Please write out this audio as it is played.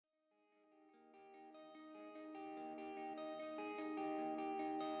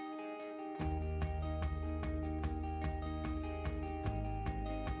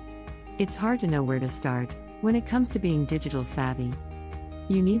It's hard to know where to start when it comes to being digital savvy.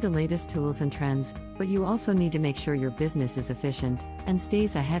 You need the latest tools and trends, but you also need to make sure your business is efficient and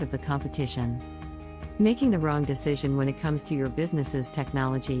stays ahead of the competition. Making the wrong decision when it comes to your business's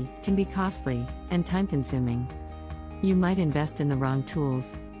technology can be costly and time-consuming. You might invest in the wrong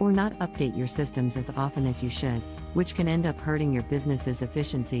tools or not update your systems as often as you should, which can end up hurting your business's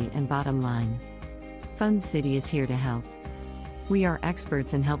efficiency and bottom line. FundzCity is here to help. We are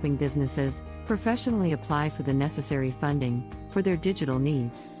experts in helping businesses professionally apply for the necessary funding for their digital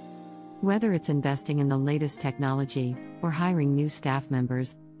needs. Whether it's investing in the latest technology or hiring new staff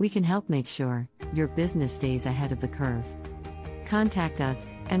members, we can help make sure your business stays ahead of the curve. Contact us,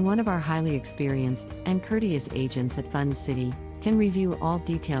 and one of our highly experienced and courteous agents at FundzCity can review all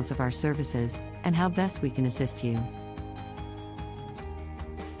details of our services and how best we can assist you.